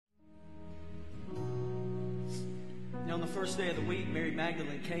first day of the week, Mary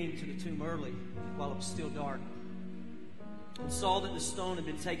Magdalene came to the tomb early while it was still dark and saw that the stone had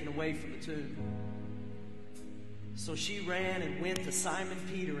been taken away from the tomb. So she ran and went to Simon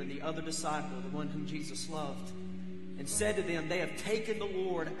Peter and the other disciple, the one whom Jesus loved, and said to them, "They have taken the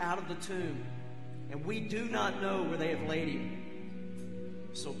Lord out of the tomb, and we do not know where they have laid him."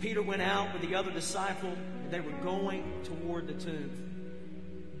 So Peter went out with the other disciple, and they were going toward the tomb.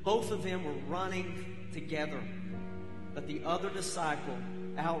 Both of them were running together, but the other disciple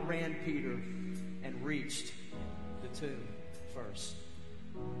outran Peter and reached the tomb first.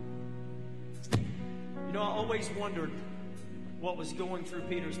 You know, I always wondered what was going through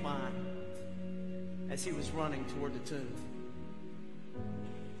Peter's mind as he was running toward the tomb.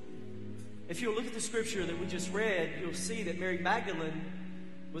 If you'll look at the scripture that we just read, you'll see that Mary Magdalene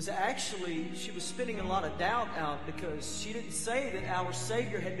she was spitting a lot of doubt out, because she didn't say that our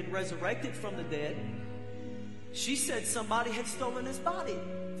Savior had been resurrected from the dead. She said somebody had stolen his body.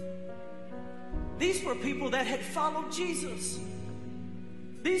 These were people that had followed Jesus.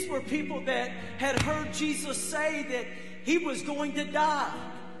 These were people that had heard Jesus say that he was going to die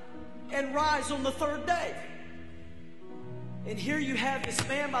and rise on the third day. And here you have this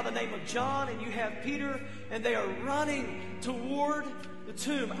man by the name of John, and you have Peter, and they are running toward the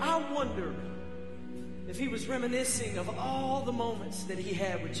tomb. I wonder if he was reminiscing of all the moments that he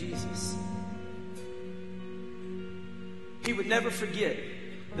had with Jesus. He would never forget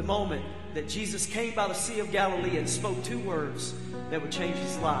the moment that Jesus came by the Sea of Galilee and spoke 2 words that would change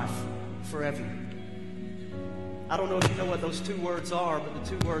his life forever. I don't know if you know what those 2 words are, but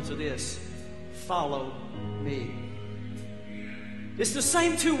the 2 words are this: follow me. It's the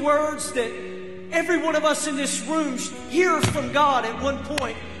same 2 words that every one of us in this room hear from God at one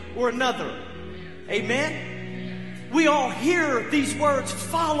point or another. Amen? We all hear these words,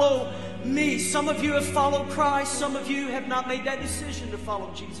 follow me. Some of you have followed Christ. Some of you have not made that decision to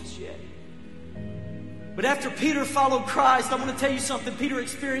follow Jesus yet. But after Peter followed Christ, I want to tell you something. Peter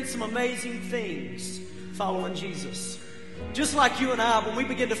experienced some amazing things following Jesus. Just like you and I, when we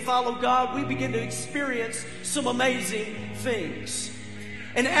begin to follow God, we begin to experience some amazing things.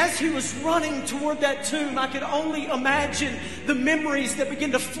 And as he was running toward that tomb, I could only imagine the memories that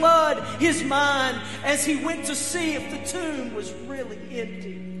began to flood his mind as he went to see if the tomb was really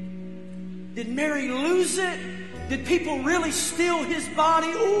empty. Did Mary lose it? Did people really steal his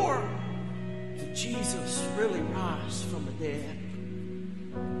body? Or did Jesus really rise from the dead?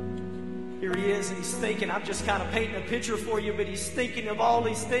 Here he is, and he's thinking. I'm just kind of painting a picture for you, but he's thinking of all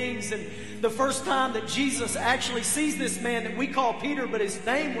these things. And the first time that Jesus actually sees this man that we call Peter, but his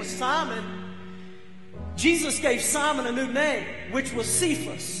name was Simon, Jesus gave Simon a new name, which was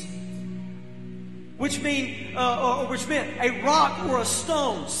Cephas, which meant a rock or a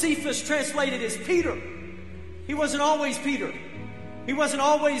stone. Cephas translated as Peter. He wasn't always Peter. He wasn't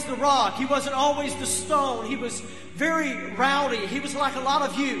always the rock. He wasn't always the stone. He was very rowdy. He was like a lot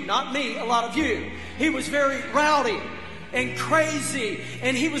of you, not me, a lot of you. He was very rowdy and crazy,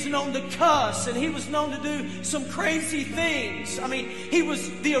 and he was known to cuss, and he was known to do some crazy things. I mean, he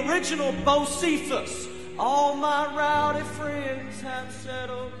was the original Bocephus. All my rowdy friends have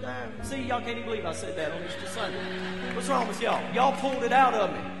settled down. See, y'all can't even believe I said that on Easter Sunday. What's wrong with y'all? Y'all pulled it out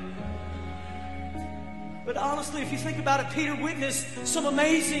of me. But honestly, if you think about it, Peter witnessed some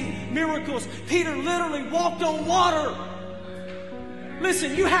amazing miracles. Peter literally walked on water.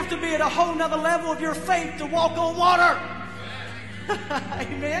 Listen, you have to be at a whole nother level of your faith to walk on water.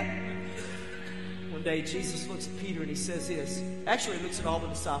 Amen? One day, Jesus looks at Peter and he says this. Actually, he looks at all the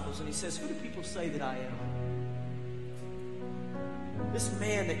disciples and he says, "Who do people say that I am?" This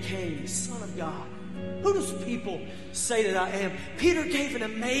man that came, the Son of God. Who does people say that I am? Peter gave an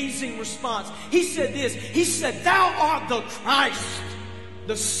amazing response. He said this. He said, "Thou art the Christ,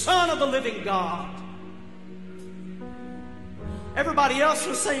 the Son of the living God." Everybody else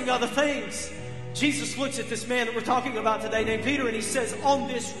was saying other things. Jesus looks at this man that we're talking about today named Peter, and he says, "On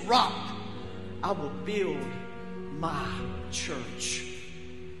this rock I will build my church."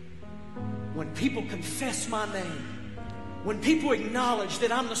 When people confess my name, when people acknowledge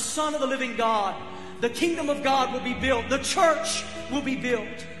that I'm the Son of the living God, the kingdom of God will be built. The church will be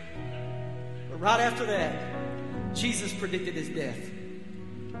built. But right after that, Jesus predicted his death.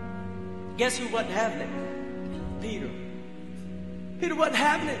 Guess who wasn't having it? Peter. Peter wasn't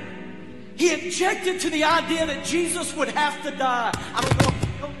having it. He objected to the idea that Jesus would have to die. I don't know if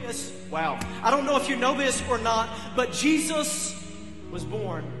you know this. Wow. I don't know if you know this or not, but Jesus was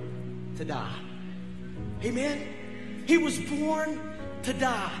born to die. Amen? He was born to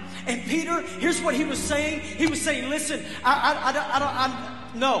die. And Peter, here's what he was saying. He was saying, "Listen,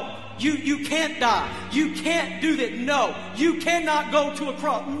 No. You can't die. You can't do that. No. You cannot go to a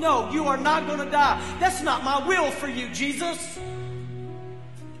cross. No, you are not going to die. That's not my will for you, Jesus.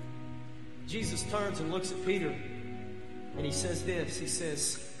 Jesus turns and looks at Peter, and he says this. He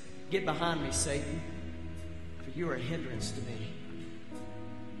says, "Get behind me, Satan, for you are a hindrance to me."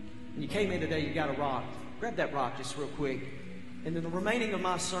 When you came in today, you got a rock. Grab that rock just real quick. And in the remaining of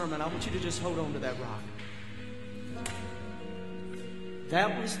my sermon, I want you to just hold on to that rock.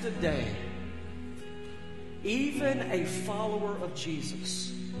 That was the day, even a follower of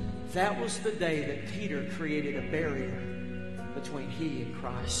Jesus, that was the day that Peter created a barrier between he and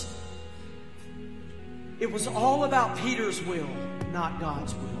Christ. It was all about Peter's will, not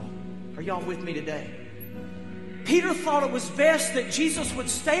God's will. Are y'all with me today? Peter thought it was best that Jesus would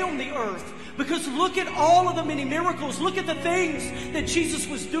stay on the earth because look at all of the many miracles. Look at the things that Jesus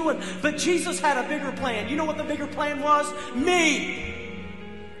was doing. But Jesus had a bigger plan. You know what the bigger plan was? Me.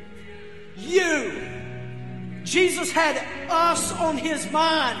 You. Jesus had us on his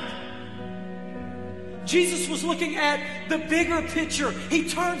mind. Jesus was looking at the bigger picture. He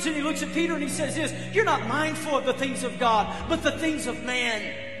turns and he looks at Peter and he says this, "You're not mindful of the things of God, but the things of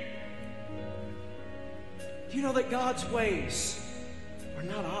man." You know that God's ways are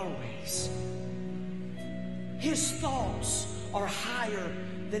not our ways. His thoughts are higher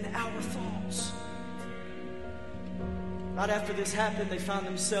than our thoughts. Right after this happened, they found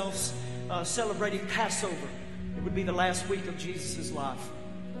themselves celebrating Passover. It would be the last week of Jesus' life.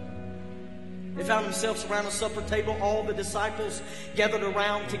 They found themselves around a supper table, all the disciples gathered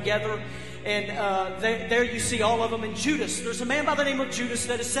around together. And there you see all of them. And Judas, there's a man by the name of Judas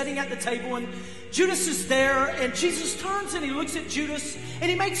that is sitting at the table. And Judas is there. And Jesus turns and he looks at Judas and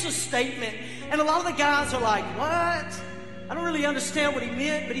he makes a statement. And a lot of the guys are like, "What? I don't really understand what he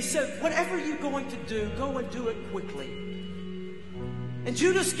meant." But he said, "Whatever you're going to do, go and do it quickly." And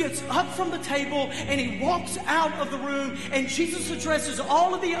Judas gets up from the table and he walks out of the room, and Jesus addresses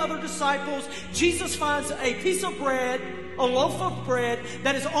all of the other disciples. Jesus finds a piece of bread, a loaf of bread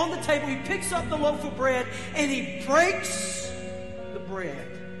that is on the table. He picks up the loaf of bread and he breaks the bread.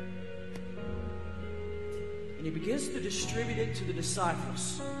 And he begins to distribute it to the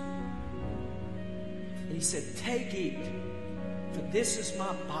disciples. And he said, "Take, eat, for this is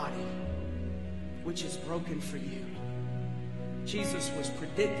my body, which is broken for you." Jesus was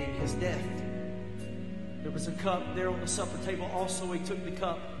predicting his death. There was a cup there on the supper table also. He took the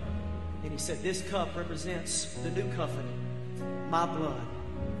cup and he said, "This cup represents the new covenant, my blood,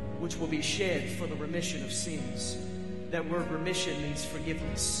 which will be shed for the remission of sins." That word remission means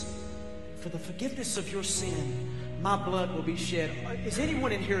forgiveness. For the forgiveness of your sin, my blood will be shed. Is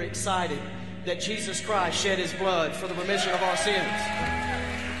anyone in here excited that Jesus Christ shed his blood for the remission of our sins?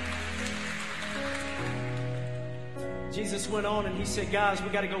 Jesus went on and he said, "Guys, we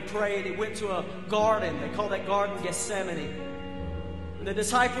got to go pray." And he went to a garden. They call that garden Gethsemane. And the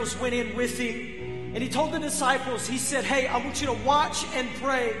disciples went in with him. And he told the disciples, he said, "Hey, I want you to watch and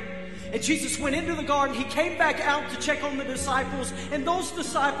pray." And Jesus went into the garden. He came back out to check on the disciples. And those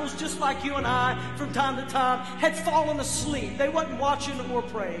disciples, just like you and I, from time to time, had fallen asleep. They wasn't watching or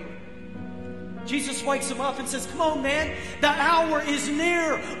praying. Jesus wakes them up and says, "Come on, man, the hour is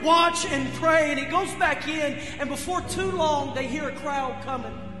near. Watch and pray." And he goes back in, and before too long, they hear a crowd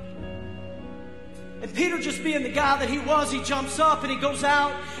coming. And Peter, just being the guy that he was, he jumps up and he goes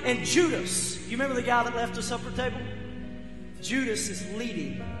out. And Judas, you remember the guy that left the supper table? Judas is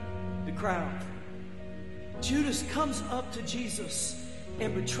leading the crowd. Judas comes up to Jesus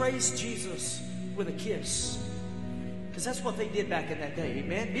and betrays Jesus with a kiss. Because that's what they did back in that day,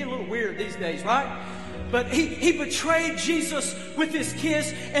 amen? Be a little weird these days, right? But he betrayed Jesus with his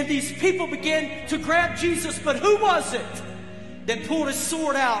kiss, and these people began to grab Jesus. But who was it that pulled his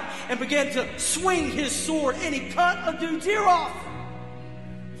sword out and began to swing his sword, and he cut a dude's ear off?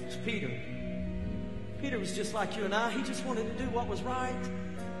 It was Peter. Peter was just like you and I. He just wanted to do what was right.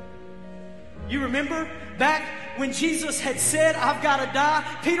 You remember back when Jesus had said, "I've got to die,"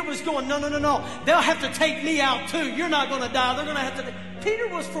 Peter was going, no. They'll have to take me out too. You're not going to die. They're going to have to. Peter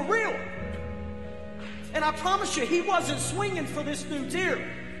was for real. And I promise you, he wasn't swinging for this dude's ear.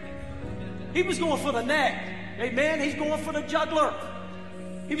 He was going for the neck. Amen. He's going for the jugular.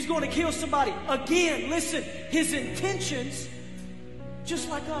 He was going to kill somebody. Again, listen, his intentions, just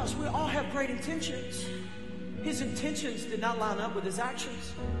like us, we all have great intentions. His intentions did not line up with his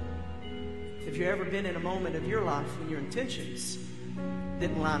actions. Have you ever been in a moment of your life when your intentions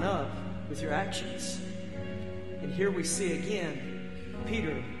didn't line up with your actions? And here we see again,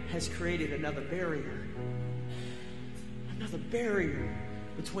 Peter has created another barrier. Another barrier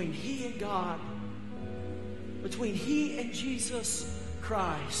between he and God, between he and Jesus,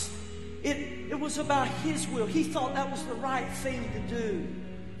 Christ. It was about His will. He thought that was the right thing to do.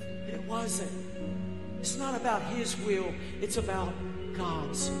 But it wasn't. It's not about His will. It's about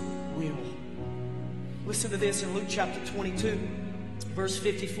God's will. Listen to this in Luke chapter 22, verse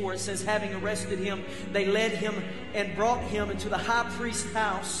 54. It says, having arrested Him, they led Him and brought Him into the high priest's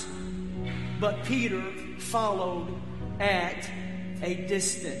house. But Peter followed at a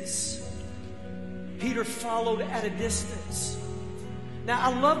distance. Peter followed at a distance. Now,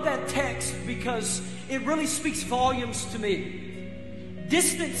 I love that text because it really speaks volumes to me.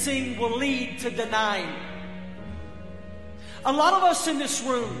 Distancing will lead to denying. A lot of us in this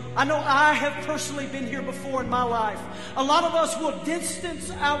room, I know I have personally been here before in my life. A lot of us will distance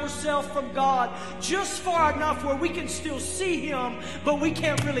ourselves from God just far enough where we can still see Him, but we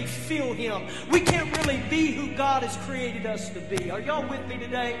can't really feel Him. We can't really be who God has created us to be. Are y'all with me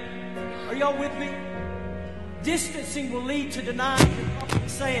today? Are y'all with me? Distancing will lead to denying. You're probably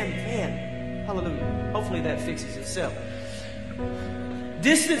saying, man, hallelujah. Hopefully that fixes itself.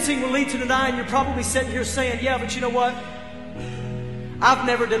 Distancing will lead to denying. You're probably sitting here saying, yeah, but you know what? I've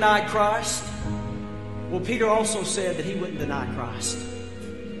never denied Christ. Well, Peter also said that he wouldn't deny Christ.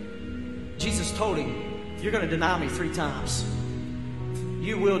 Jesus told him, you're going to deny me 3 times.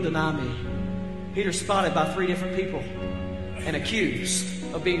 You will deny me. Peter's spotted by 3 different people and accused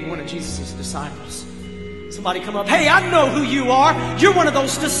of being one of Jesus' disciples. Somebody come up, hey, I know who you are. You're one of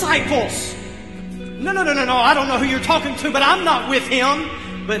those disciples. No, I don't know who you're talking to, but I'm not with him.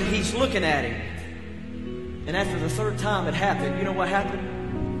 But he's looking at him. And after the 3rd time it happened, you know what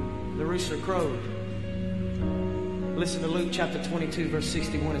happened? The rooster crowed. Listen to Luke chapter 22, verse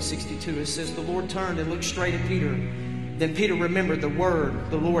 61 and 62. It says, the Lord turned and looked straight at Peter. Then Peter remembered the word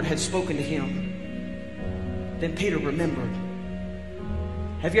the Lord had spoken to him. Then Peter remembered.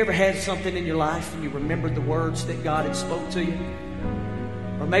 Have you ever had something in your life and you remembered the words that God had spoke to you?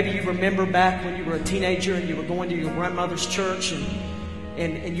 Or maybe you remember back when you were a teenager and you were going to your grandmother's church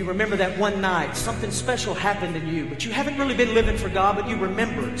and you remember that one night something special happened in you, but you haven't really been living for God, but you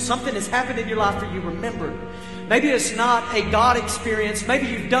remembered. Something has happened in your life that you remembered. Maybe it's not a God experience. Maybe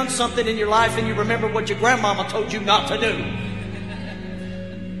you've done something in your life and you remember what your grandmama told you not to do.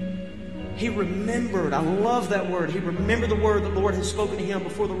 He remembered. I love that word. He remembered the word the Lord had spoken to him.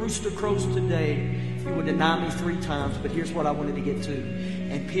 Before the rooster crows today, you would deny me 3 times. But here's what I wanted to get to.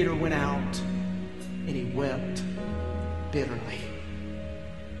 And Peter went out and he wept bitterly.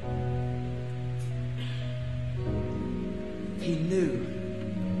 He knew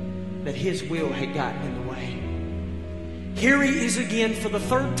that his will had gotten in the way. Here he is again for the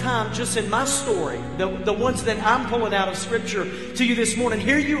 3rd time just in my story, the ones that I'm pulling out of Scripture to you this morning.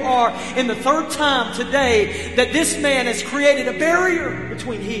 Here you are in the 3rd time today that this man has created a barrier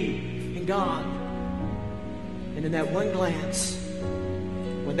between he and God. And in that one glance,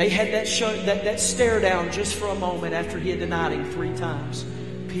 when they had that stare down just for a moment after he had denied him 3 times,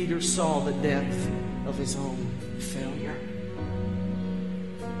 Peter saw the depth of his own failure.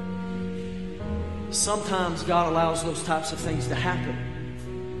 Sometimes God allows those types of things to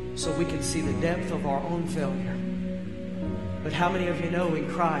happen so we can see the depth of our own failure. But how many of you know in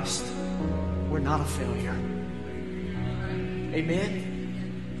Christ we're not a failure?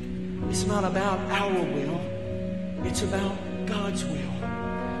 Amen? It's not about our will. It's about God's will.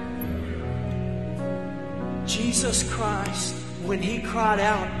 Jesus Christ, when he cried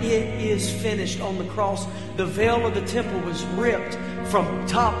out, "It is finished," on the cross, the veil of the temple was ripped from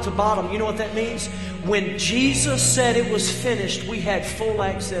top to bottom. You know what that means? When Jesus said it was finished, we had full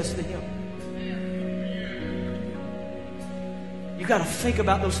access to him. You got to think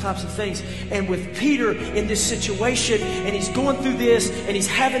about those types of things. And with Peter in this situation, and he's going through this, and he's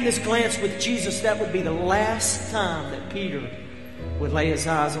having this glance with Jesus, that would be the last time that Peter would lay his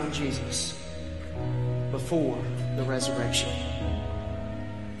eyes on Jesus before the resurrection.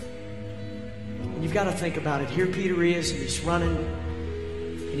 And you've got to think about it. Here Peter is, and he's running,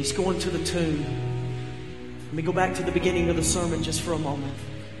 and he's going to the tomb. Let me go back to the beginning of the sermon just for a moment.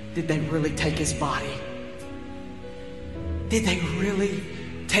 Did they really take his body? Did they really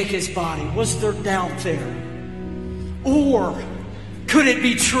take his body? Was there doubt there? Or could it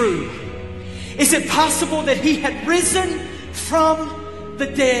be true? Is it possible that he had risen from the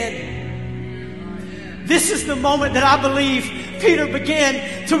dead? This is the moment that I believe Peter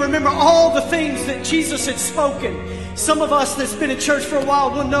began to remember all the things that Jesus had spoken. Some of us that's been in church for a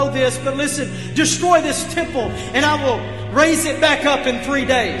while will know this, but listen, destroy this temple and I will raise it back up in 3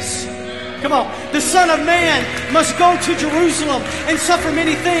 days. Come on. The Son of Man must go to Jerusalem and suffer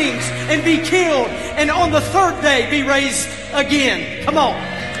many things and be killed, and on the 3rd day be raised again. Come on.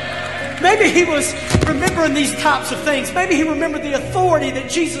 Maybe he was remembering these types of things. Maybe he remembered the authority that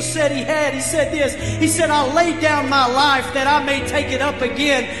Jesus said he had. He said this. He said, I laid down my life that I may take it up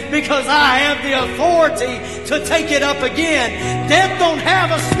again because I have the authority to take it up again. Death don't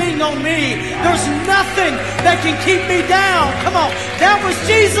have a sting on me. There's nothing that can keep me down. Come on. That was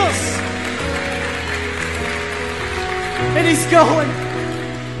Jesus. And he's going.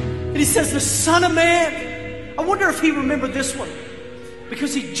 And he says, the Son of Man. I wonder if he remembered this one.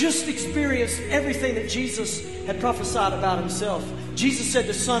 Because he just experienced everything that Jesus had prophesied about himself. Jesus said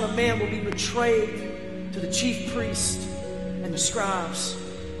the Son of Man will be betrayed to the chief priests and the scribes.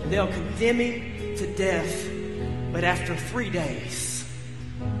 And they'll condemn him to death. But after 3 days,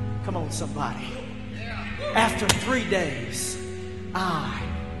 come on somebody. After 3 days, I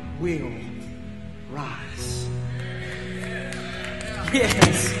will rise.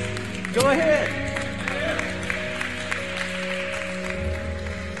 Yes. Go ahead.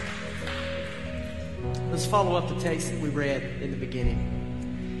 Let's follow up the text that we read in the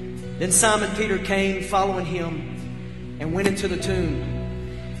beginning. Then Simon Peter came following him and went into the tomb.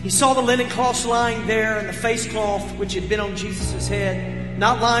 He saw the linen cloths lying there and the face cloth which had been on Jesus' head,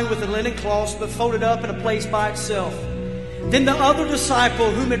 not lying with the linen cloths, but folded up in a place by itself. Then the other disciple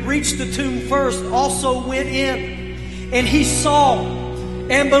whom had reached the tomb first also went in, and he saw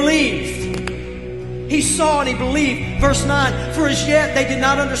and believed. He saw and he believed. Verse 9, for as yet they did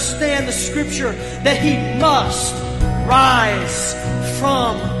not understand the scripture that he must rise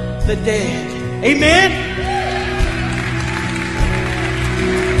from the dead. Amen?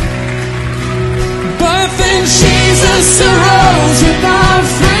 But then Jesus arose with our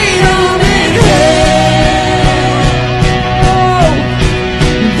freedom in hand.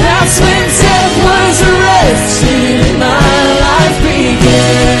 That's when death was arrested and my life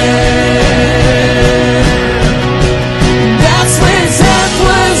began. That's when death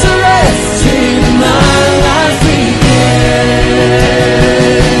was arrested and my life began.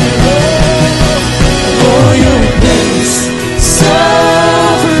 Oh, your grace so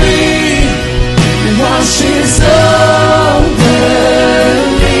free washes over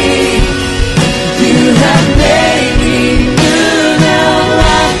me. You have made me new. Now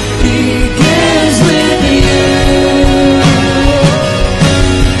life begins with you.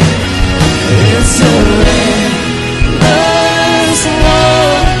 It's a endless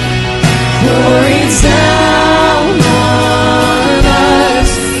love pouring down on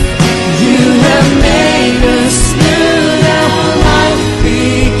us. You have made us new. Now life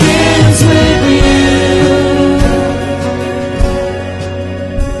begins with you.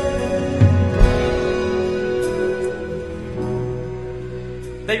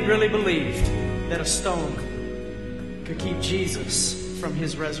 They really believed that a stone could keep Jesus from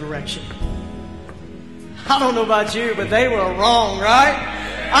his resurrection. I don't know about you, but they were wrong, right?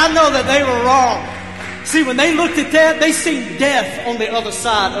 I know that they were wrong. See, when they looked at that, they seen death on the other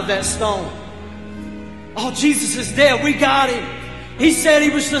side of that stone. Oh, Jesus is dead. We got him. He said he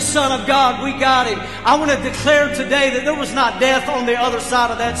was the Son of God. We got him. I want to declare today that there was not death on the other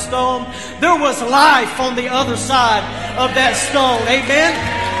side of that stone. There was life on the other side of that stone. Amen?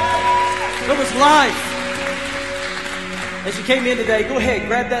 There was life. As you came in today, go ahead,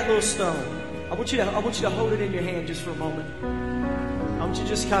 grab that little stone. I want you to hold it in your hand just for a moment. I want you to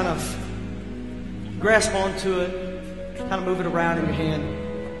just kind of grasp onto it, kind of move it around in your hand.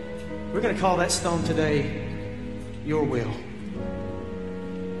 We're going to call that stone today your will.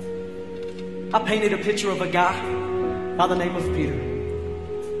 I painted a picture of a guy by the name of Peter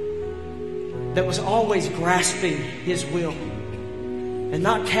that was always grasping his will and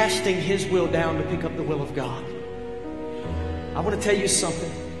not casting his will down to pick up the will of God. I want to tell you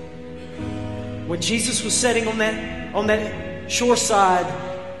something. When Jesus was sitting on that shore side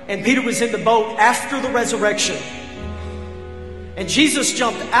and Peter was in the boat after the resurrection, and Jesus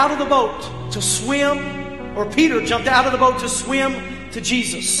jumped out of the boat to swim, or Peter jumped out of the boat to swim to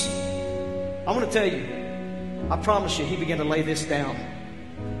Jesus. I want to tell you, I promise you, he began to lay this down.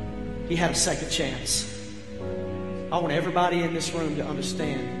 He had a second chance. I want everybody in this room to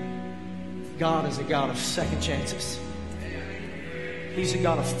understand God is a God of second chances. He's a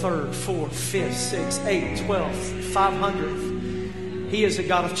God of third, fourth, fifth, sixth, 8th, 12th, 500th. He is a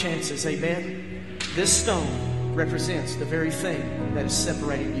God of chances. Amen. This stone represents the very thing that is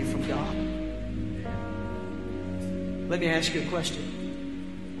separating you from God. Let me ask you a question.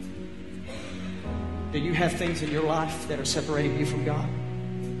 Do you have things in your life that are separating you from God?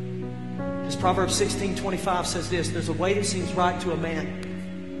 Because Proverbs 16:25 says this: there's a way that seems right to a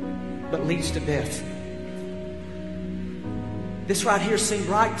man, but leads to death. This right here seemed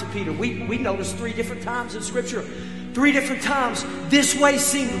right to Peter. We noticed 3 different times in Scripture 3 different times, this way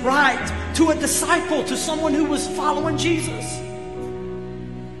seemed right to a disciple, to someone who was following Jesus.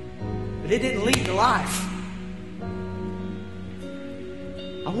 But it didn't lead to life.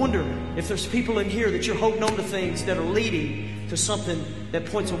 I wonder if there's people in here that you're holding on to things that are leading to something that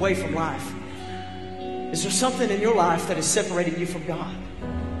points away from life. Is there something in your life that is separating you from God?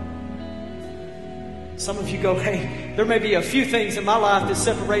 Some of you go, hey, there may be a few things in my life that's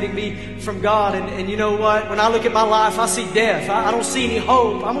separating me from God. And you know what? When I look at my life, I see death. I don't see any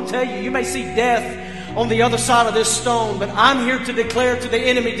hope. I'm going to tell you, you may see death on the other side of this stone. But I'm here to declare to the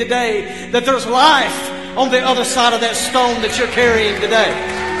enemy today that there's life on the other side of that stone that you're carrying today.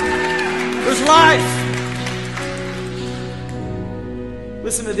 There's life.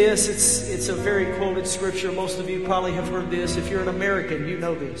 Listen to this. It's a very quoted scripture. Most of you probably have heard this. If you're an American, you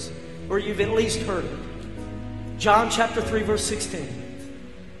know this. Or you've at least heard it. John chapter 3, verse 16.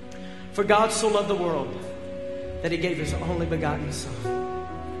 For God so loved the world that He gave His only begotten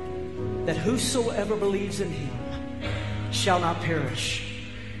Son, that whosoever believes in Him shall not perish,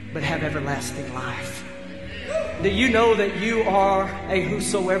 but have everlasting life. Do you know that you are a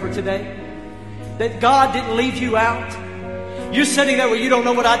whosoever today? That God didn't leave you out? You're sitting there where you don't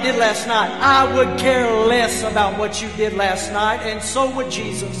know what I did last night. I would care less about what you did last night, and so would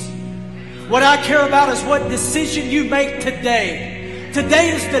Jesus. What I care about is what decision you make today.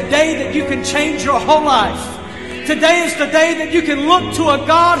 Today is the day that you can change your whole life. Today is the day that you can look to a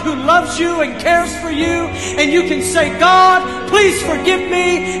God who loves you and cares for you, and you can say, God, please forgive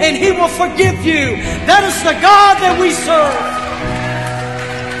me, and He will forgive you. That is the God that we serve.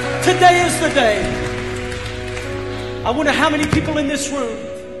 Today is the day. I wonder how many people in this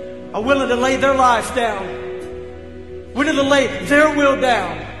room are willing to lay their life down, willing to lay their will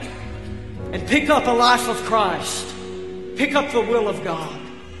down, and pick up a life of Christ. Pick up the will of God.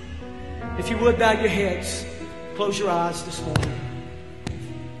 If you would, bow your heads. Close your eyes this morning.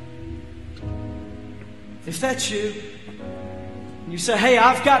 If that's you, and you say, hey,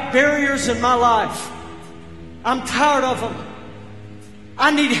 I've got barriers in my life. I'm tired of them.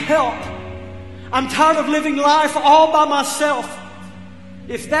 I need help. I'm tired of living life all by myself.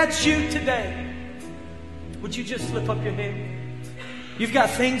 If that's you today, would you just slip up your hand? You've got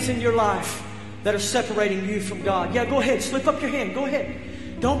things in your life that are separating you from God. Yeah, go ahead. Slip up your hand. Go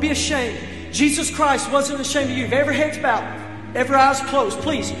ahead. Don't be ashamed. Jesus Christ wasn't ashamed of you. If every head's bowed, every eye's closed,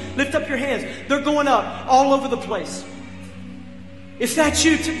 please lift up your hands. They're going up all over the place. If that's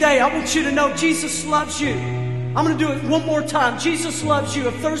you today, I want you to know Jesus loves you. I'm going to do it one more time. Jesus loves you.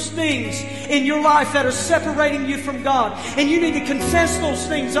 If there's things in your life that are separating you from God, and you need to confess those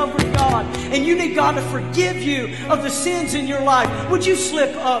things over to God, and you need God to forgive you of the sins in your life, would you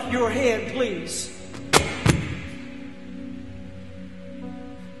slip up your hand, please?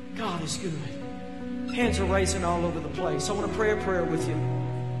 God is good. Hands are raising all over the place. I want to pray a prayer with you.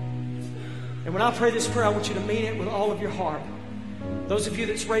 And when I pray this prayer, I want you to mean it with all of your heart. Those of you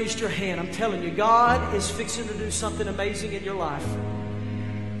that's raised your hand, I'm telling you, God is fixing to do something amazing in your life.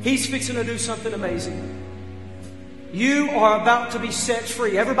 He's fixing to do something amazing. You are about to be set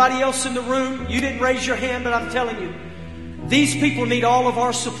free. Everybody else in the room, you didn't raise your hand, but I'm telling you, these people need all of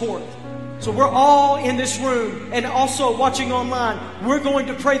our support. So we're all in this room and also watching online. We're going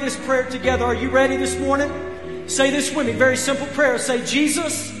to pray this prayer together. Are you ready this morning? Say this with me. Very simple prayer. Say,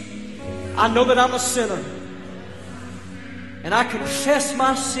 Jesus, I know that I'm a sinner. And I confess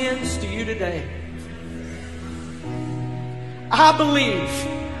my sins to you today. I believe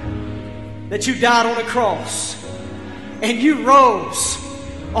that you died on a cross and you rose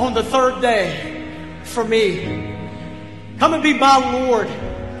on the 3rd day for me. Come and be my Lord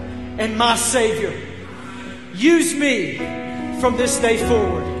and my Savior. Use me from this day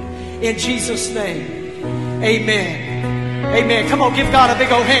forward. In Jesus' name, amen. Amen. Come on, give God a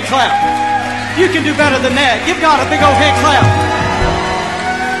big old hand clap. You can do better than that. Give God a big old hand clap.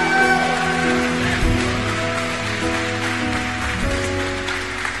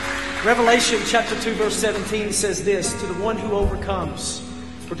 Revelation chapter 2 verse 17 says this, to the one who overcomes,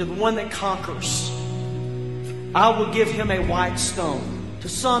 or to the one that conquers, I will give him a white stone. To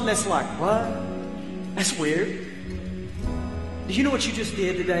some that's like, what? That's weird. Do you know what you just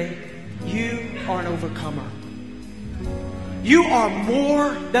did today? You are an overcomer. You are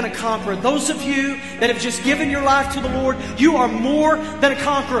more than a conqueror. Those of you that have just given your life to the Lord, you are more than a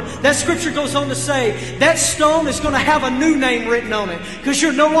conqueror. That scripture goes on to say, that stone is going to have a new name written on it. Because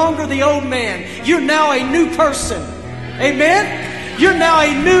you're no longer the old man. You're now a new person. Amen? You're now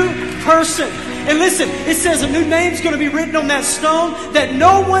a new person. And listen, it says a new name's going to be written on that stone that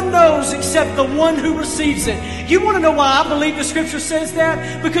no one knows except the one who receives it. You want to know why I believe the Scripture says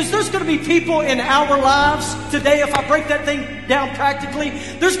that? Because there's going to be people in our lives today, if I break that thing down practically,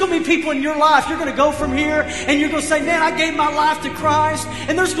 there's going to be people in your life. You're going to go from here and you're going to say, man, I gave my life to Christ.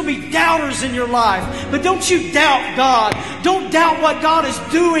 And there's going to be doubters in your life. But don't you doubt God. Don't doubt what God is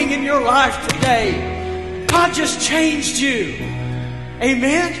doing in your life today. God just changed you.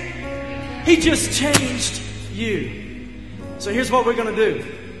 Amen? He just changed you. So here's what we're going to do.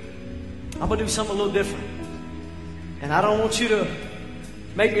 I'm going to do something a little different. And I don't want you to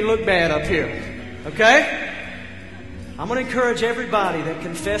make me look bad up here. Okay? I'm going to encourage everybody that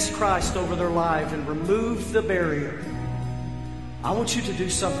confess Christ over their life and remove the barrier. I want you to do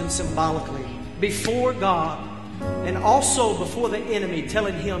something symbolically before God and also before the enemy,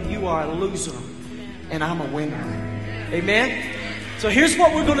 telling him you are a loser and I'm a winner. Amen? So here's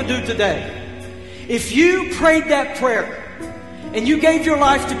what we're going to do today. If you prayed that prayer and you gave your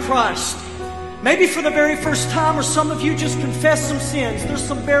life to Christ, maybe for the very first time, or some of you just confessed some sins. There's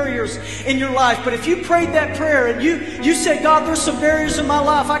some barriers in your life. But if you prayed that prayer and you said, God, there's some barriers in my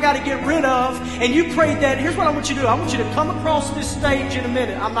life I got to get rid of, and you prayed that, here's what I want you to do. I want you to come across this stage in a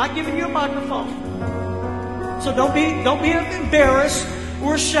minute. I'm not giving you a microphone. So don't be embarrassed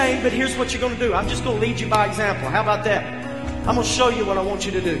or ashamed, but here's what you're going to do. I'm just going to lead you by example. How about that? I'm going to show you what I want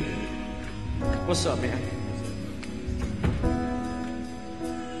you to do. What's up, man?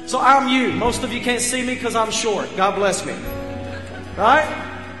 So I'm you. Most of you can't see me because I'm short. God bless me. Right?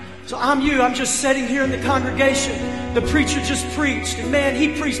 So I'm you. I'm just sitting here in the congregation. The preacher just preached. And man,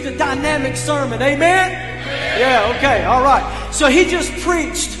 he preached a dynamic sermon. Amen? Yeah, okay. All right. So he just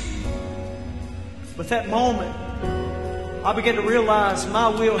preached. But that moment, I began to realize my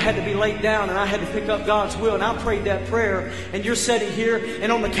will had to be laid down and I had to pick up God's will. And I prayed that prayer. And you're sitting here.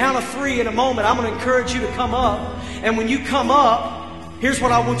 And on the count of 3 in a moment, I'm going to encourage you to come up. And when you come up, here's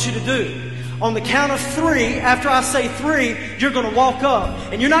what I want you to do. On the count of 3, after I say 3, you're going to walk up.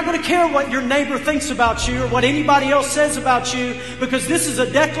 And you're not going to care what your neighbor thinks about you or what anybody else says about you, because this is a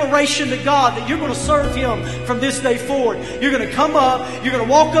declaration to God that you're going to serve Him from this day forward. You're going to come up, you're going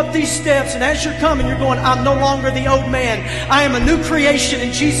to walk up these steps, and as you're coming, you're going, I'm no longer the old man. I am a new creation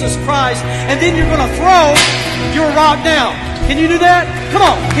in Jesus Christ. And then you're going to throw your rock down. Can you do that? Come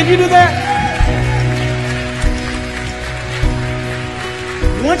on, can you do that?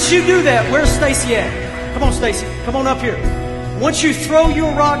 Once you do that, where's Stacy at? Come on, Stacy. Come on up here. Once you throw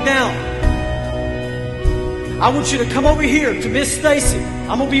your rock down, I want you to come over here to Miss Stacy.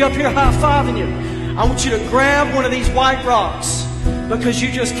 I'm going to be up here high-fiving you. I want you to grab one of these white rocks because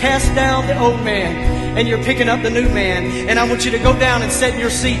you just cast down the old man and you're picking up the new man. And I want you to go down and sit in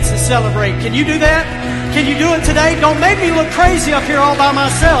your seats and celebrate. Can you do that? Can you do it today? Don't make me look crazy up here all by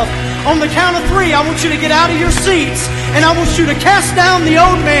myself. On the count of 3, I want you to get out of your seats and I want you to cast down the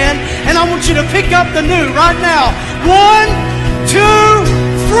old man and I want you to pick up the new right now. 1, 2,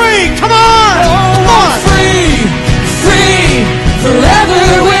 3. Come on! Oh, I'm free, free, forever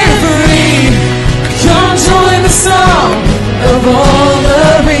we're free. Come join the song of all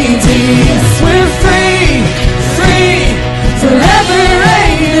the redeemed. We're free, free, forever,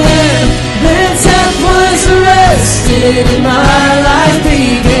 amen. When death was arrested, my life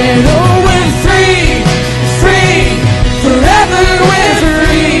began. Oh, we're free, free, forever we're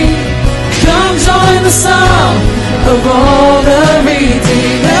free. Come join the song of all the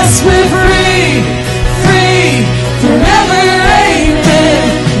redeemed. Yes, we're free, free, forever, amen.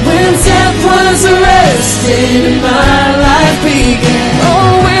 When death was arrested, my life began.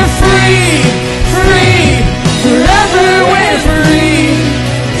 Oh, we're free, free, forever we're free.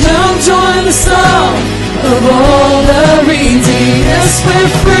 Come join the song of all the redeemed. Yes,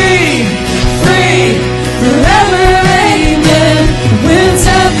 we're free, free, forever, amen. When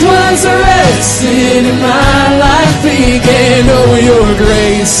death was arrested and my life began. Oh, your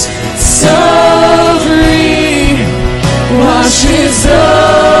grace so free washes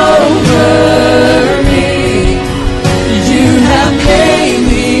over me. You have made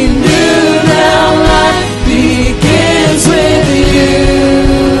me new. Now life begins with you.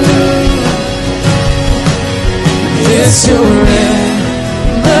 It's your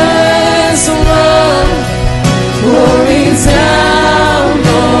endless love pouring down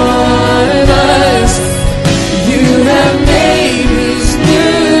on us. You have made us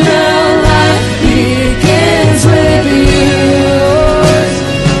new. Now life begins with you.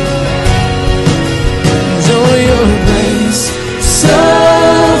 Oh, your grace so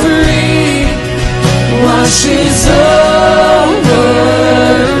free washes over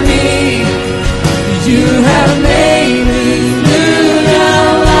me. You have made me new. Now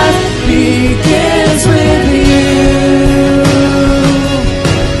life begins.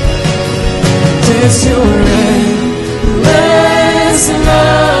 just your endless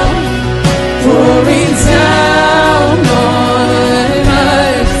love pouring down on my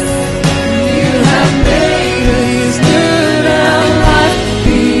life. You have made these good and life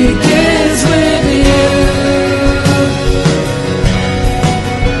begins with you.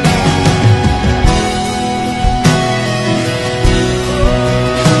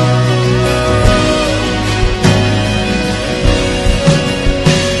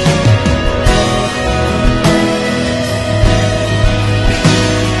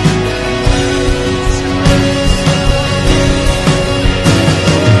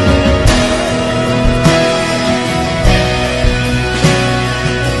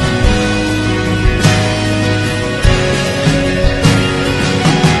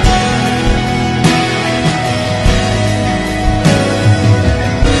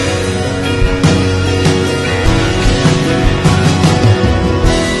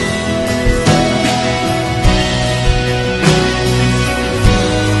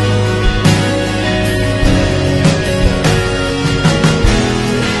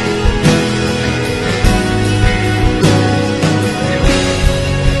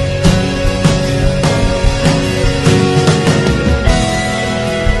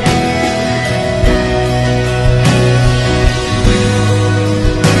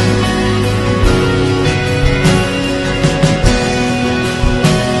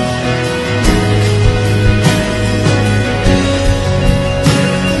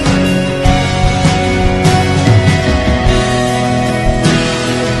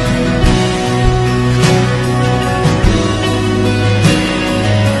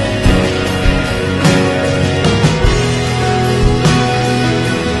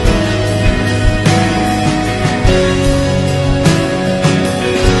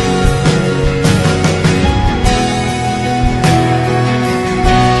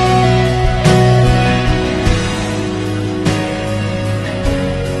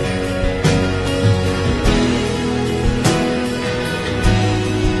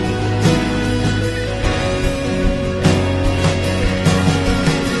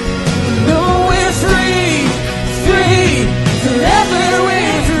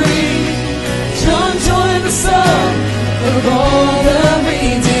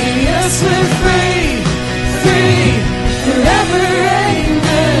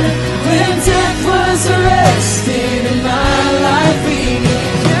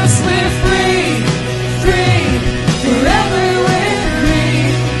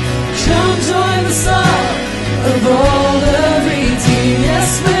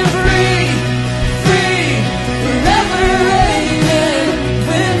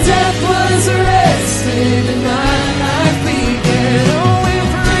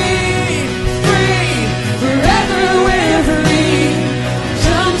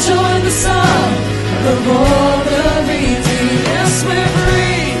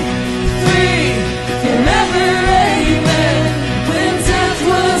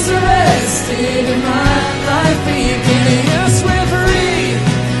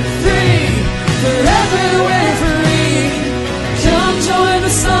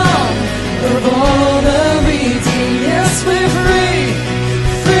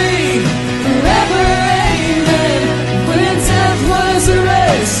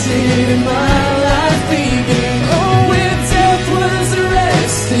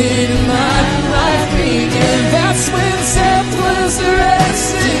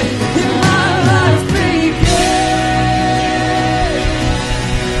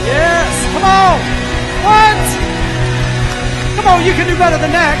 You can do better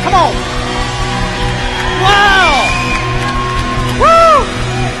than that. Come on. Wow.